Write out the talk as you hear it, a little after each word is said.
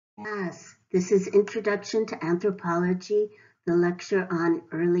Yes, this is Introduction to Anthropology, the lecture on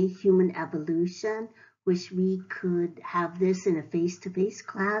early human evolution. Wish we could have this in a face-to-face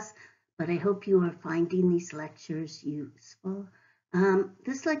class, but I hope you are finding these lectures useful.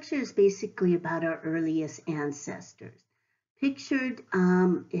 This lecture is basically about our earliest ancestors. Pictured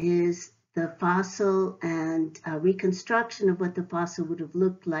is the fossil and reconstruction of what the fossil would have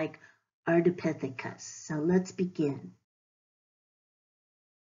looked like, Ardipithecus. So let's begin.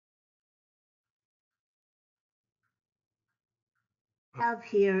 Have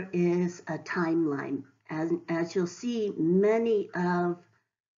here is a timeline. As you'll see, there's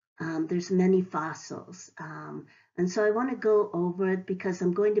many fossils. And so I want to go over it because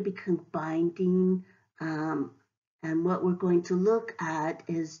I'm going to be combining, and what we're going to look at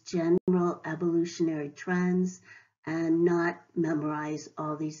is general evolutionary trends and not memorize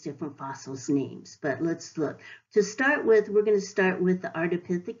all these different fossils names. But let's look. To start with, we're going to start with the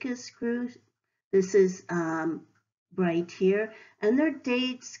Ardipithecus group. This is right here, and their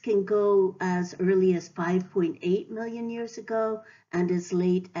dates can go as early as 5.8 million years ago and as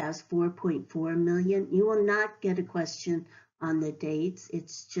late as 4.4 million. You will not get a question on the dates.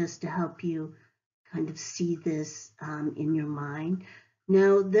 It's just to help you kind of see this in your mind.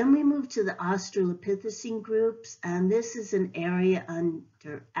 Now, then we move to the Australopithecine groups, and this is an area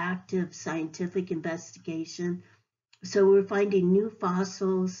under active scientific investigation. So we're finding new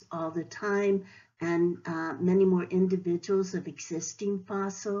fossils all the time, and many more individuals of existing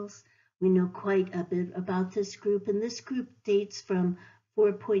fossils. We know quite a bit about this group, and this group dates from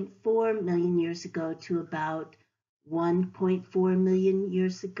 4.4 million years ago to about 1.4 million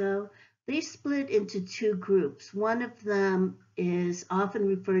years ago. They split into two groups. One of them is often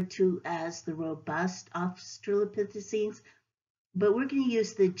referred to as the robust Australopithecines, but we're going to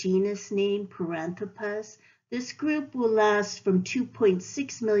use the genus name Paranthropus. This group will last from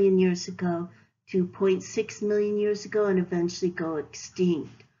 2.6 million years ago to 0.6 million years ago and eventually go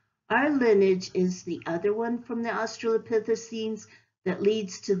extinct. Our lineage is the other one from the Australopithecines that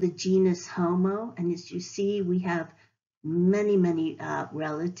leads to the genus Homo. And as you see, we have many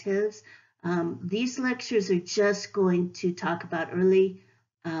relatives. These lectures are just going to talk about early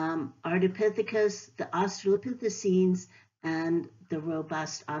Ardipithecus, the Australopithecines, and the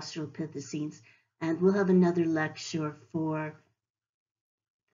robust Australopithecines. And we'll have another lecture for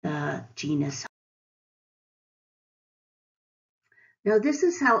the genus. Now, this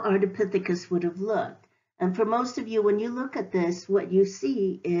is how Ardipithecus would have looked. And for most of you, when you look at this, what you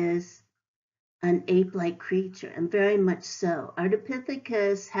see is an ape-like creature, and very much so.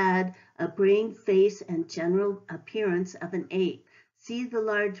 Ardipithecus had a brain, face, and general appearance of an ape. See the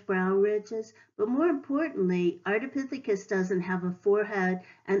large brow ridges? But more importantly, Ardipithecus doesn't have a forehead,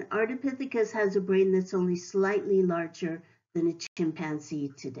 and Ardipithecus has a brain that's only slightly larger than a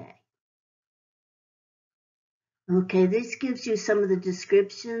chimpanzee today. Okay, this gives you some of the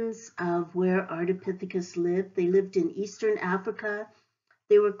descriptions of where Ardipithecus lived. They lived in Eastern Africa.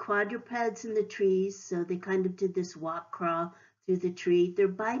 They were quadrupeds in the trees, so they kind of did this walk crawl through the tree. They're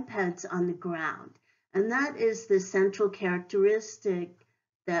bipeds on the ground, and that is the central characteristic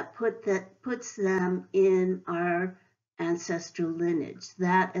that puts them in our ancestral lineage,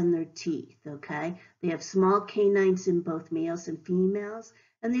 that and their teeth, okay? They have small canines in both males and females,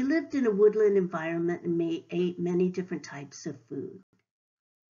 and they lived in a woodland environment and ate many different types of food.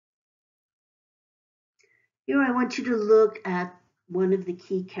 Here I want you to look at one of the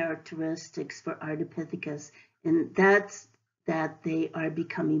key characteristics for Ardipithecus, and that's that they are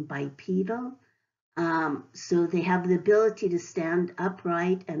becoming bipedal. So they have the ability to stand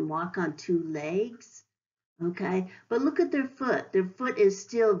upright and walk on two legs. Okay, but look at their foot. Their foot is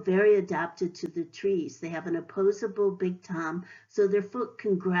still very adapted to the trees. They have an opposable big toe, so their foot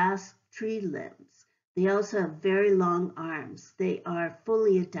can grasp tree limbs. They also have very long arms. They are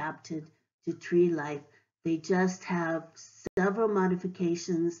fully adapted to tree life. They just have several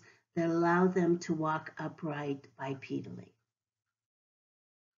modifications that allow them to walk upright bipedally.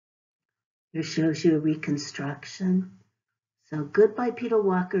 Here shows you a reconstruction. So good bipedal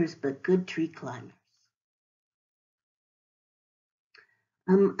walkers, but good tree climbers.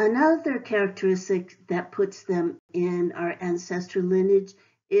 Another characteristic that puts them in our ancestral lineage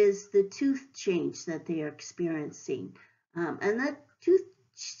is the tooth change that they are experiencing. And that tooth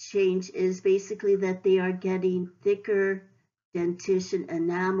change is basically that they are getting thicker dentition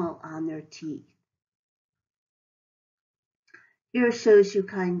enamel on their teeth. Here shows you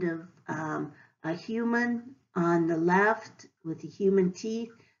kind of a human on the left with the human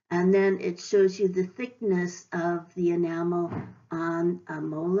teeth, and then it shows you the thickness of the enamel on a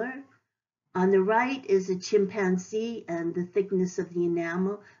molar. On the right is a chimpanzee and the thickness of the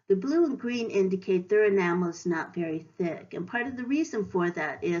enamel. The blue and green indicate their enamel is not very thick. And part of the reason for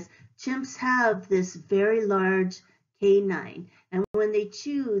that is chimps have this very large canine. And when they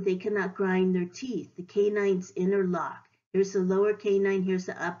chew, they cannot grind their teeth. The canines interlock. Here's the lower canine, here's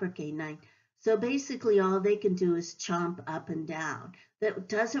the upper canine. So basically all they can do is chomp up and down. That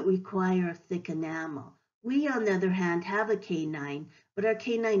doesn't require a thick enamel. We, on the other hand, have a canine, but our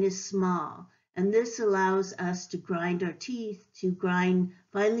canine is small, and this allows us to grind our teeth, to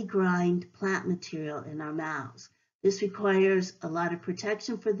finely grind plant material in our mouths. This requires a lot of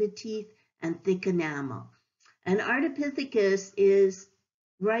protection for the teeth and thick enamel. And Ardipithecus is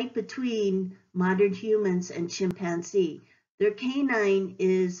right between modern humans and chimpanzee. Their canine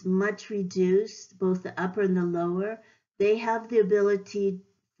is much reduced, both the upper and the lower. They have the ability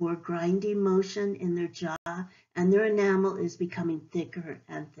for grinding motion in their jaw, and their enamel is becoming thicker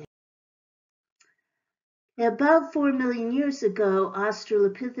and thicker. About 4 million years ago,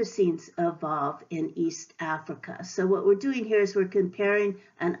 Australopithecines evolved in East Africa. So what we're doing here is we're comparing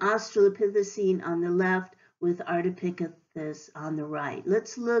an Australopithecine on the left with Ardipithecus on the right.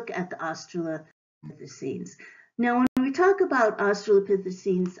 Let's look at the Australopithecines. Now, when we talk about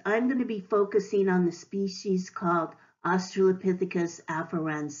Australopithecines, I'm going to be focusing on the species called Australopithecus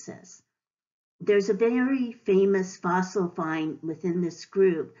afarensis. There's a very famous fossil find within this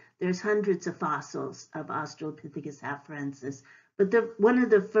group. There's hundreds of fossils of Australopithecus afarensis, but one of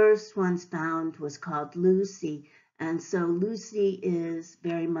the first ones found was called Lucy, and so Lucy is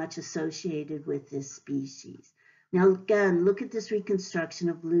very much associated with this species. Now again, look at this reconstruction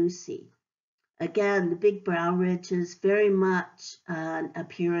of Lucy. Again, the big brow ridges, very much an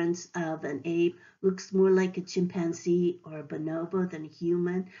appearance of an ape, looks more like a chimpanzee or a bonobo than a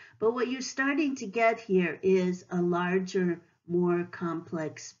human. But what you're starting to get here is a larger, more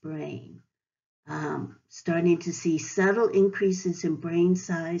complex brain. Starting to see subtle increases in brain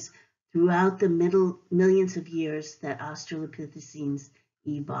size throughout the millions of years that Australopithecines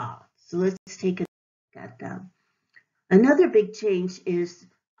evolved. So let's take a look at them. Another big change is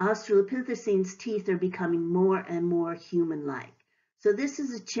Australopithecines' teeth are becoming more and more human-like. So this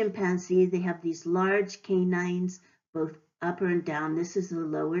is a chimpanzee. They have these large canines, both upper and down. This is the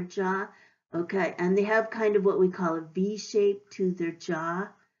lower jaw, okay? And they have kind of what we call a V shape to their jaw.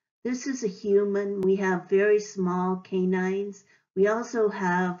 This is a human. We have very small canines. We also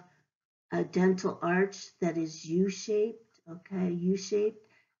have a dental arch that is U-shaped, okay, U-shaped.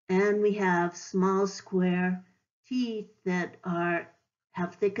 And we have small square teeth that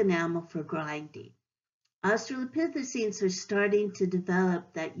have thick enamel for grinding. Australopithecines are starting to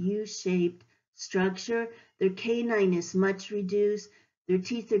develop that U-shaped structure. Their canine is much reduced. Their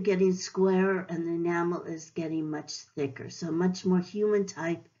teeth are getting squarer and the enamel is getting much thicker. So much more human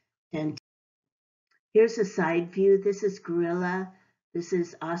type dentation. Here's a side view. This is gorilla. This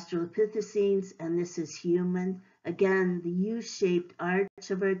is Australopithecines and this is human. Again, the U-shaped arch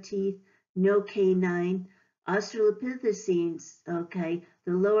of our teeth, no canine. Australopithecines, okay,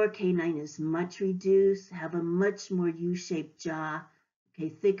 the lower canine is much reduced, have a much more U-shaped jaw, okay,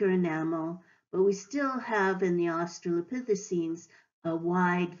 thicker enamel, but we still have in the Australopithecines a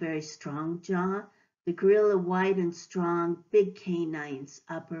wide, very strong jaw. The gorilla, wide and strong, big canines,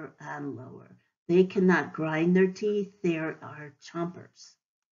 upper and lower. They cannot grind their teeth, they are chompers.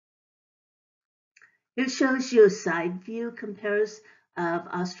 Here shows you a side view comparison of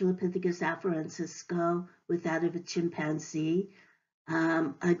Australopithecus afarensis skull with that of a chimpanzee.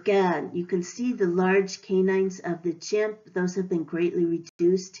 Again, you can see the large canines of the chimp. Those have been greatly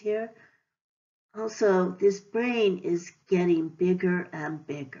reduced here. Also, this brain is getting bigger and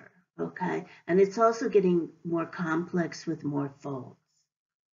bigger, okay? And it's also getting more complex with more folds.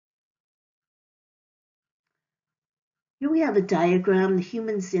 Here we have a diagram. The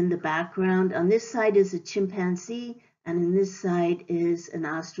human's in the background. On this side is a chimpanzee, and on this side is an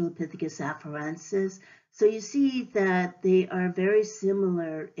Australopithecus afarensis. So you see that they are very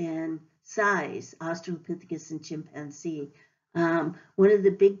similar in size, Australopithecus and chimpanzee. One of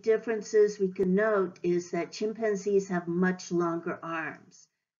the big differences we can note is that chimpanzees have much longer arms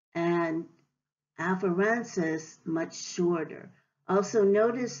and afarensis much shorter. Also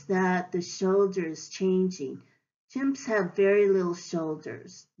notice that the shoulder is changing. Chimps have very little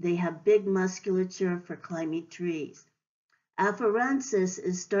shoulders. They have big musculature for climbing trees. Afarensis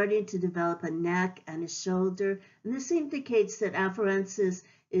is starting to develop a neck and a shoulder, and this indicates that afarensis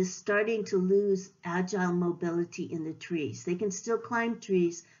is starting to lose agile mobility in the trees. They can still climb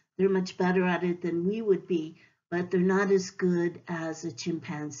trees. They're much better at it than we would be, but they're not as good as a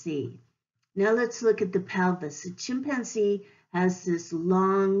chimpanzee. Now let's look at the pelvis. A chimpanzee has this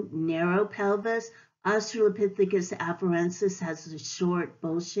long, narrow pelvis. Australopithecus afarensis has a short,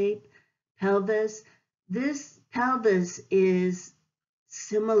 bowl-shaped pelvis. This pelvis is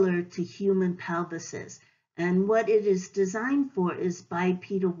similar to human pelvises, and what it is designed for is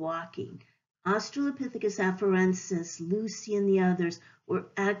bipedal walking. Australopithecus afarensis, Lucy, and the others were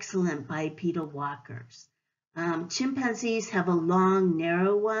excellent bipedal walkers. Chimpanzees have a long,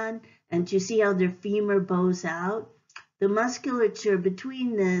 narrow one, and you see how their femur bows out? The musculature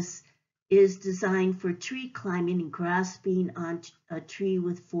between this is designed for tree climbing and grasping on a tree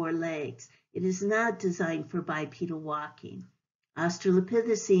with 4 legs. It is not designed for bipedal walking.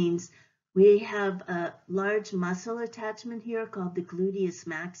 Australopithecines, we have a large muscle attachment here called the gluteus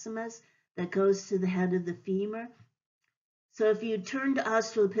maximus that goes to the head of the femur. So if you turned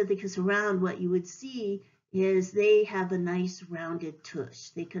Australopithecus around, what you would see is they have a nice rounded tush.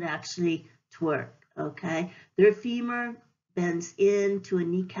 They could actually twerk, okay? Their femur bends into a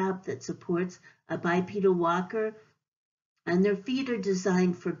kneecap that supports a bipedal walker, and their feet are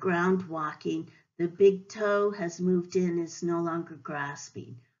designed for ground walking. The big toe has moved in, is no longer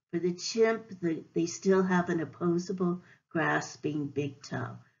grasping. For the chimp, they still have an opposable grasping big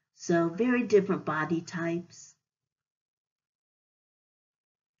toe. So very different body types.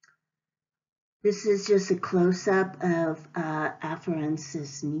 This is just a close-up of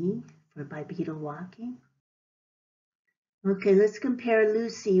afarensis knee for bipedal walking. Okay, let's compare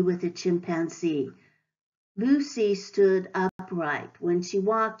Lucy with a chimpanzee. Lucy stood upright. When she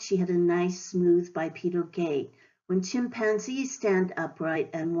walked, she had a nice, smooth bipedal gait. When chimpanzees stand upright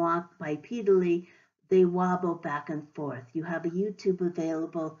and walk bipedally, they wobble back and forth. You have a YouTube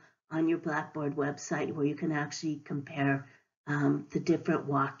available on your Blackboard website where you can actually compare the different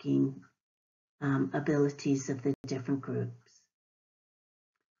walking abilities of the different groups.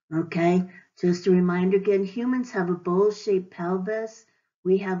 Okay, just a reminder again, humans have a bowl-shaped pelvis.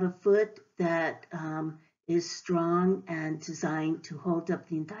 We have a foot that is strong and designed to hold up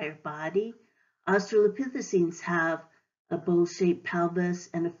the entire body. Australopithecines have a bowl-shaped pelvis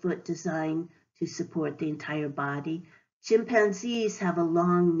and a foot designed to support the entire body. Chimpanzees have a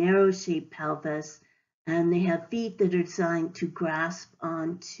long, narrow-shaped pelvis, and they have feet that are designed to grasp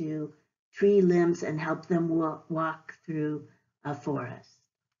onto tree limbs and help them walk through a forest.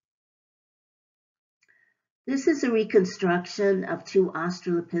 This is a reconstruction of 2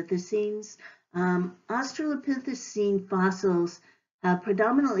 Australopithecines. Australopithecine fossils have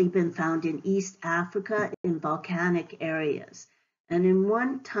predominantly been found in East Africa in volcanic areas. And in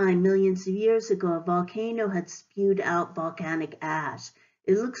one time, millions of years ago, a volcano had spewed out volcanic ash.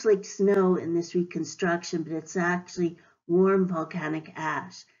 It looks like snow in this reconstruction, but it's actually warm volcanic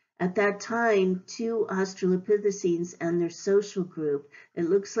ash. At that time, 2 Australopithecines and their social group, it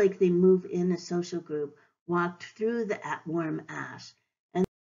looks like they move in a social group, walked through the warm ash. And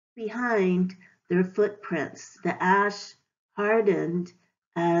behind their footprints, the ash hardened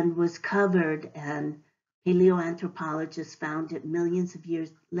and was covered, and paleoanthropologists found it millions of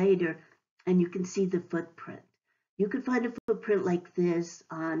years later, and you can see the footprint. You could find a footprint like this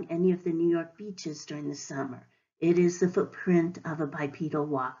on any of the New York beaches during the summer. It is the footprint of a bipedal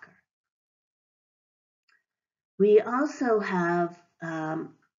walker. We also have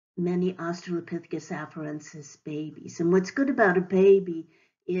many Australopithecus afarensis babies. And what's good about a baby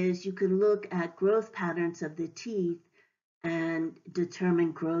is you can look at growth patterns of the teeth and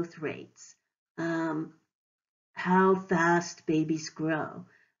determine growth rates, how fast babies grow.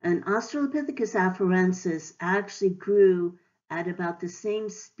 And Australopithecus afarensis actually grew at about the same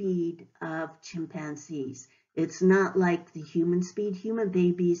speed of chimpanzees. It's not like the human speed. Human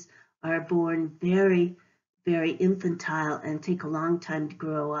babies are born very, very infantile and take a long time to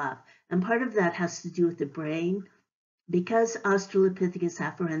grow up. And part of that has to do with the brain. Because Australopithecus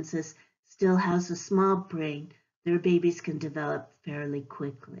afarensis still has a small brain, their babies can develop fairly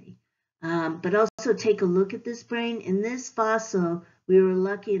quickly. But also take a look at this brain. In this fossil, we were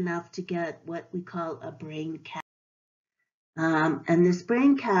lucky enough to get what we call a brain cast. And this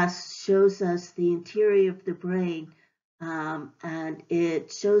brain cast shows us the interior of the brain, and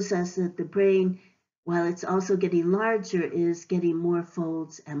it shows us that the brain, while it's also getting larger, is getting more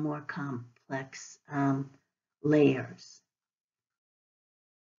folds and more complex layers.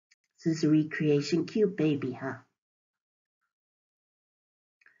 This is a recreation. Cute baby, huh?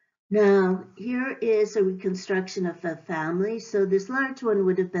 Now, here is a reconstruction of a family. So this large one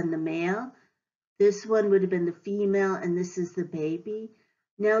would have been the male. This one would have been the female, and this is the baby.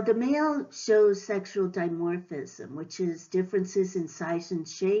 Now, the male shows sexual dimorphism, which is differences in size and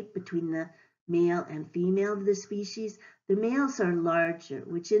shape between the male and female of the species. The males are larger,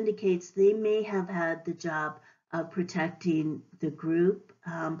 which indicates they may have had the job of protecting the group.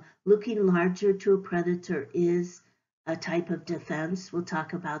 Looking larger to a predator is a type of defense. We'll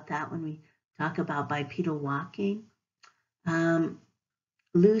talk about that when we talk about bipedal walking.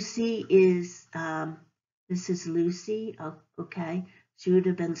 Lucy is, this is Lucy, oh, okay. She would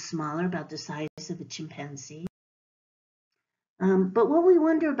have been smaller, about the size of a chimpanzee. But what we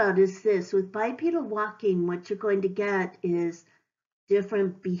wonder about is this: with bipedal walking, what you're going to get is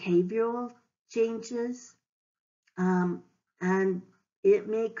different behavioral changes, and it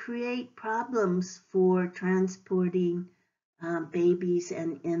may create problems for transporting babies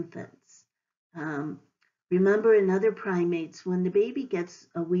and infants. Remember, in other primates, when the baby gets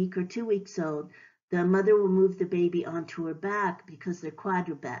a week or 2 weeks old, the mother will move the baby onto her back because they're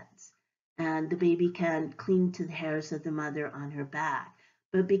quadrupeds, and the baby can cling to the hairs of the mother on her back.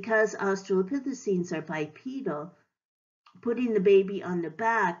 But because Australopithecines are bipedal, putting the baby on the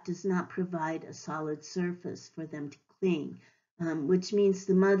back does not provide a solid surface for them to cling, which means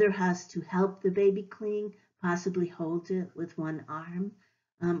the mother has to help the baby cling, possibly hold it with one arm.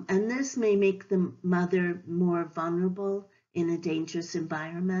 And this may make the mother more vulnerable in a dangerous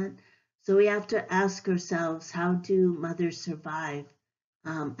environment. So we have to ask ourselves, how do mothers survive,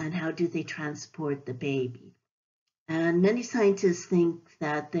 and how do they transport the baby? And many scientists think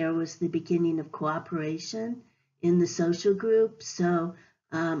that there was the beginning of cooperation in the social group. So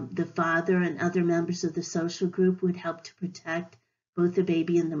the father and other members of the social group would help to protect both the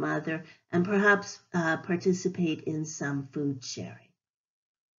baby and the mother, and perhaps participate in some food sharing.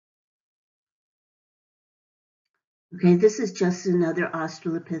 Okay, this is just another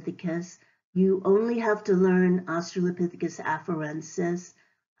Australopithecus. You only have to learn Australopithecus afarensis.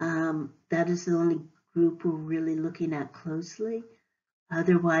 That is the only group we're really looking at closely.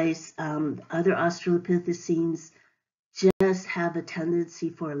 Otherwise, other Australopithecines just have a tendency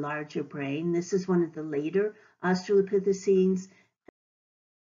for a larger brain. This is one of the later Australopithecines.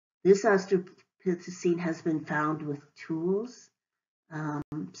 This Australopithecine has been found with tools.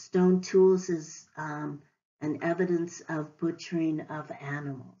 Stone tools is an evidence of butchering of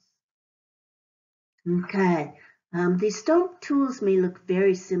animals. Okay, these stone tools may look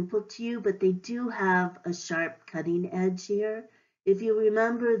very simple to you, but they do have a sharp cutting edge here. If you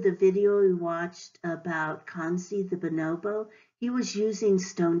remember the video we watched about Kanzi the bonobo, he was using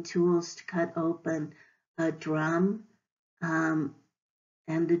stone tools to cut open a drum, and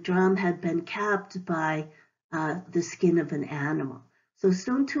the drum had been capped by the skin of an animal. So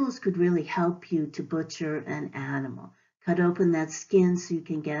stone tools could really help you to butcher an animal. Cut open that skin so you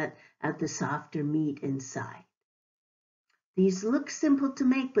can get at the softer meat inside. These look simple to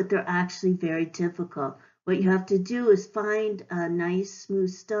make, but they're actually very difficult. What you have to do is find a nice smooth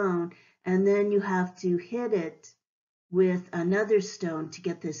stone, and then you have to hit it with another stone to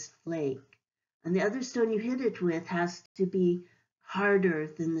get this flake. And the other stone you hit it with has to be harder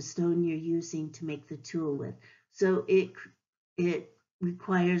than the stone you're using to make the tool with. So it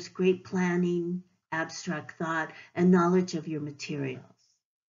requires great planning, abstract thought, and knowledge of your materials.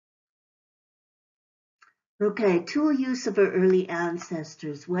 Okay, tool use of our early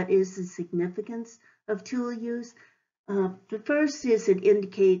ancestors. What is the significance of tool use? The first is it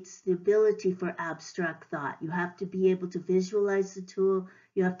indicates the ability for abstract thought. You have to be able to visualize the tool,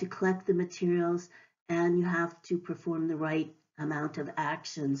 you have to collect the materials, and you have to perform the right amount of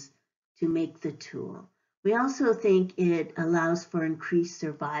actions to make the tool. We also think it allows for increased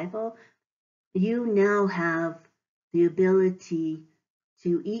survival. You now have the ability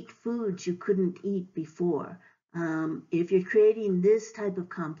to eat foods you couldn't eat before. If you're creating this type of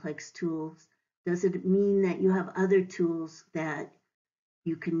complex tools, does it mean that you have other tools that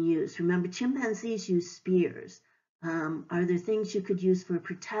you can use? Remember, chimpanzees use spears. Are there things you could use for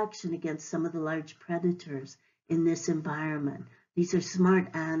protection against some of the large predators in this environment? These are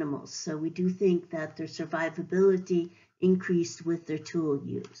smart animals, so we do think that their survivability increased with their tool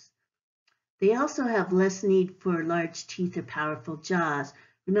use. They also have less need for large teeth or powerful jaws.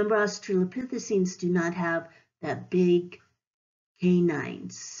 Remember, Australopithecines do not have that big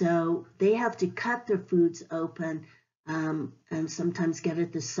canines, so they have to cut their foods open and sometimes get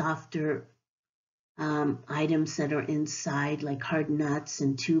at the softer items that are inside, like hard nuts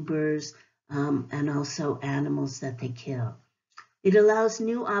and tubers, and also animals that they kill. It allows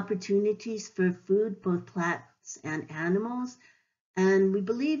new opportunities for food, both plants and animals. And we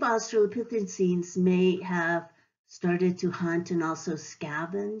believe Australopithecines may have started to hunt and also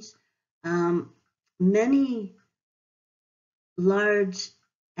scavenge. Many large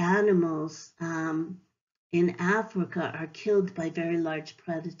animals in Africa are killed by very large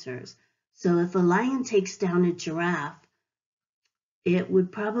predators. So if a lion takes down a giraffe, it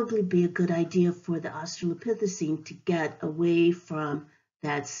would probably be a good idea for the Australopithecine to get away from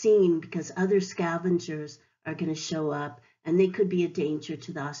that scene because other scavengers are going to show up and they could be a danger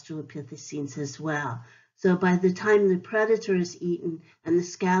to the Australopithecines as well. So by the time the predator is eaten and the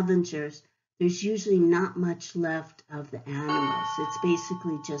scavengers, there's usually not much left of the animals. It's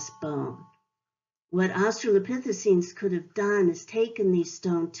basically just bone. What Australopithecines could have done is taken these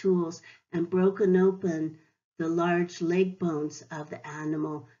stone tools and broken open the large leg bones of the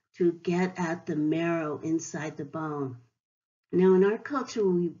animal to get at the marrow inside the bone. Now, in our culture,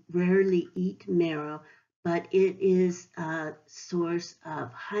 we rarely eat marrow, but it is a source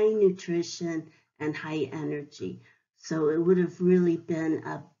of high nutrition and high energy. So it would have really been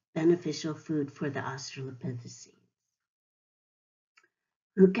a beneficial food for the Australopithecines.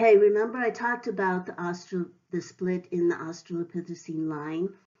 Okay, remember I talked about the split in the Australopithecine line.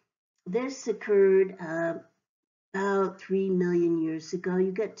 This occurred about 3 million years ago.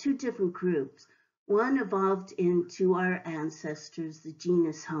 You get two different groups. One evolved into our ancestors, the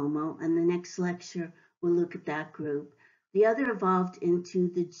genus Homo, and the next lecture we'll look at that group. The other evolved into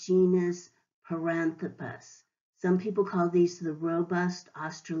the genus Paranthropus. Some people call these the robust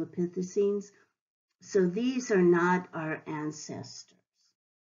Australopithecines. So these are not our ancestors.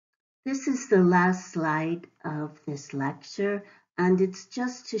 This is the last slide of this lecture, and it's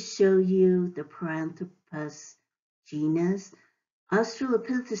just to show you the Paranthropus genus.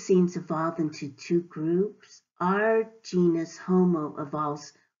 Australopithecines evolve into two groups. Our genus Homo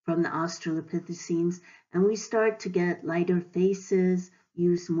evolves from the Australopithecines, and we start to get lighter faces,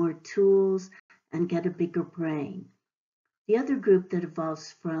 use more tools, and get a bigger brain. The other group that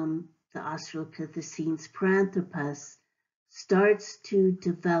evolves from the Australopithecines, Paranthropus, starts to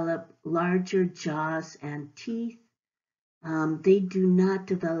develop larger jaws and teeth. They do not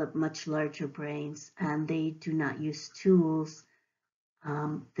develop much larger brains, and they do not use tools.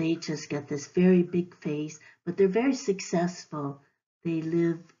 They just get this very big face, but they're very successful. They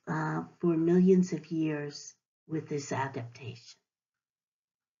live for millions of years with this adaptation.